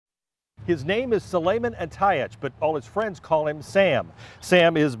His name is Suleiman Antayach, but all his friends call him Sam.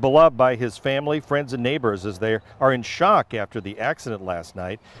 Sam is beloved by his family, friends, and neighbors as they are in shock after the accident last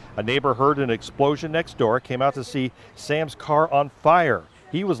night. A neighbor heard an explosion next door, came out to see Sam's car on fire.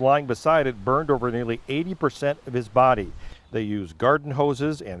 He was lying beside it, burned over nearly 80% of his body. They used garden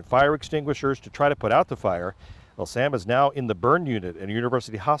hoses and fire extinguishers to try to put out the fire. Well, Sam is now in the burn unit at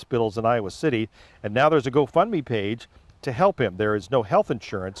University Hospitals in Iowa City, and now there's a GoFundMe page to help him. There is no health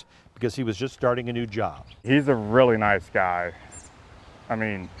insurance because he was just starting a new job. He's a really nice guy. I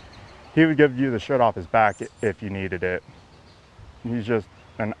mean, he would give you the shirt off his back if you needed it. He's just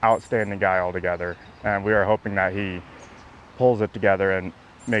an outstanding guy altogether, and we are hoping that he pulls it together and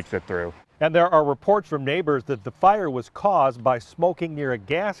makes it through. And there are reports from neighbors that the fire was caused by smoking near a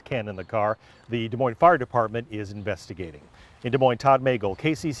gas can in the car. The Des Moines Fire Department is investigating. In Des Moines, Todd Magel,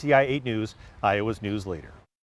 KCCI 8 News, Iowa's news leader.